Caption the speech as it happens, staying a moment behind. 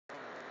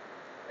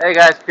Hey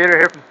guys, Peter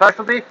here from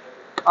Specialty.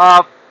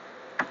 Uh,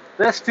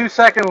 this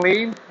 2-second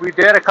lean we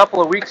did a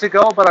couple of weeks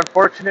ago, but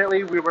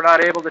unfortunately we were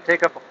not able to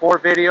take up a 4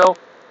 video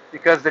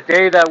because the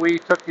day that we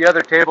took the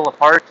other table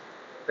apart,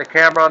 the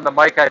camera and the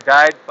mic had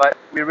died, but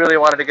we really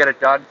wanted to get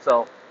it done.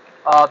 So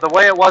the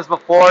way it was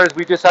before is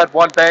we just had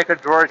one bank of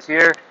drawers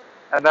here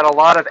and then a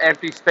lot of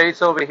empty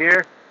space over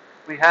here.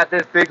 We had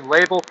this big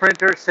label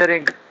printer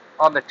sitting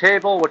on the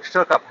table, which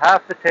took up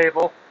half the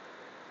table,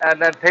 and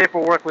then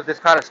paperwork was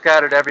just kind of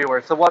scattered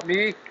everywhere. So what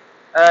me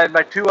and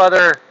my two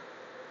other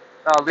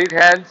lead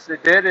hands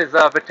did is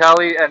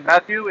Vitaly and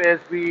Matthew is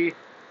we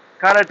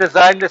kind of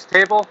designed this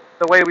table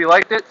the way we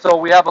liked it. So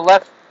we have a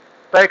left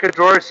bank of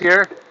drawers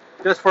here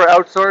just for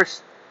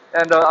outsource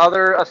and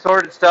other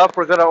assorted stuff.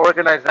 We're going to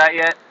organize that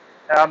yet.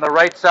 And on the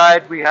right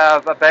side we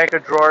have a bank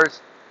of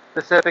drawers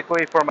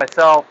specifically for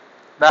myself,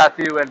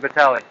 Matthew, and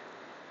Vitaly.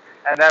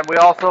 And then we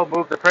also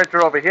moved the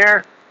printer over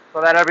here so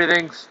that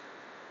everything's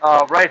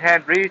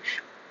right-hand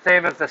reach,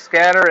 same as the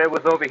scanner. It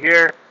was over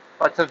here,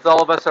 but since all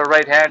of us are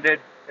right-handed,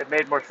 it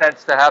made more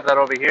sense to have that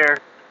over here.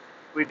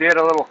 We did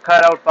a little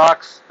cutout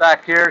box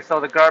back here, so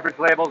the garbage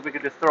labels we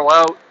could just throw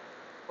out.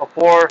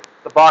 Before,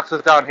 the box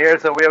was down here,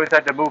 so we always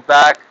had to move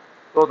back,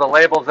 throw the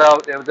labels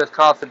out. It was just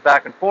constant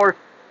back and forth.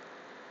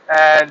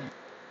 And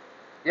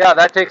yeah,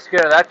 that takes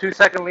care of that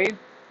 2-second lean.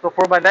 So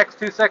for my next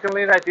 2-second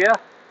lean idea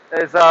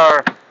is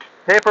our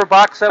paper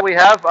box that we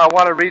have. I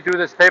want to redo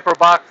this paper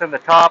box in the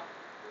top,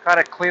 kind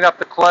of clean up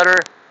the clutter,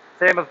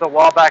 same as the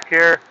wall back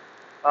here,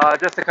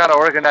 just to kind of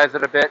organize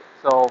it a bit.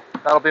 So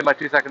that'll be my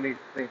 2-second lean.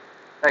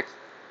 Thanks.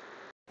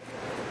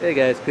 Hey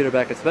guys, Peter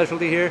back at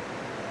Specialty here.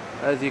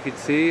 As you can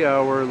see,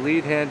 our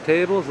lead hand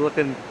table is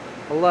looking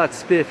a lot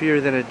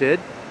spiffier than it did.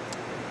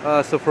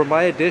 So for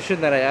my addition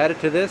that I added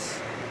to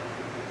this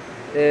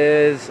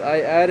is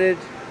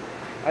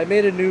I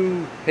made a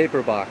new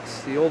paper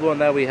box. The old one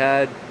that we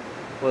had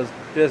was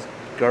just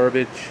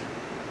garbage.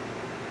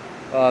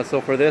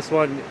 So for this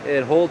one,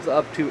 it holds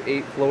up to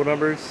 8 flow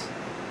numbers,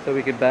 so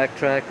we can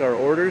backtrack our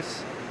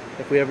orders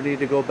if we ever need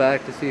to go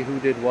back to see who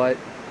did what.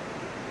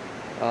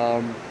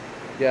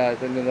 Yeah,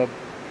 then the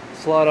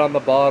slot on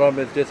the bottom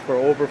is just for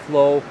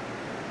overflow.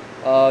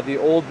 The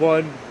old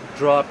one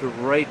dropped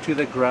right to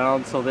the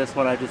ground, so this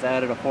one I just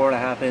added a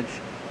 4.5-inch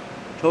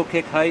toe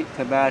kick height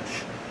to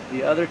match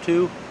the other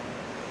two,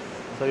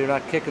 so you're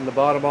not kicking the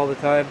bottom all the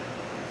time.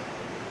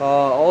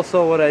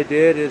 Also what I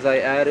did is I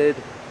added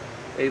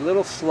a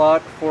little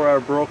slot for our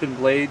broken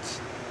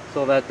blades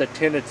so that the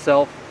tin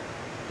itself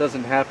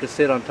doesn't have to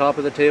sit on top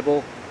of the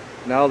table.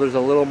 Now there's a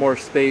little more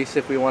space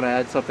if we want to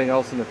add something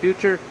else in the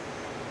future.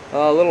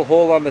 A little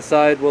hole on the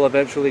side will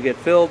eventually get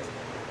filled,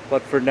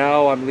 but for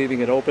now I'm leaving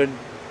it open.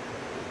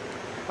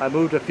 I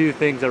moved a few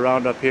things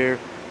around up here.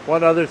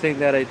 One other thing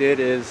that I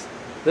did is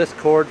this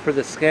cord for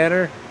the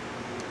scanner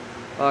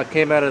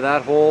came out of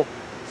that hole,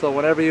 so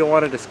whenever you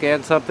wanted to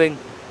scan something,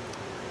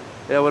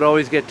 it would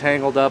always get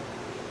tangled up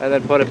and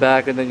then put it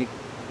back, and then you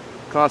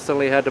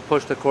constantly had to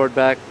push the cord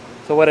back.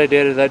 So what I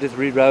did is I just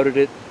rerouted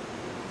it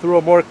through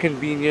a more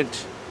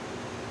convenient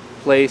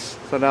place.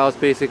 So now it's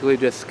basically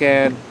just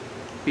scan,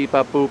 beep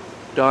up boop,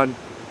 done,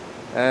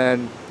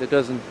 and it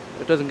doesn't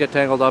get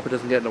tangled up, it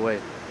doesn't get in the way.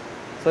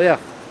 So yeah,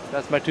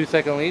 that's my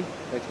 2-second lean.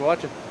 Thanks for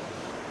watching.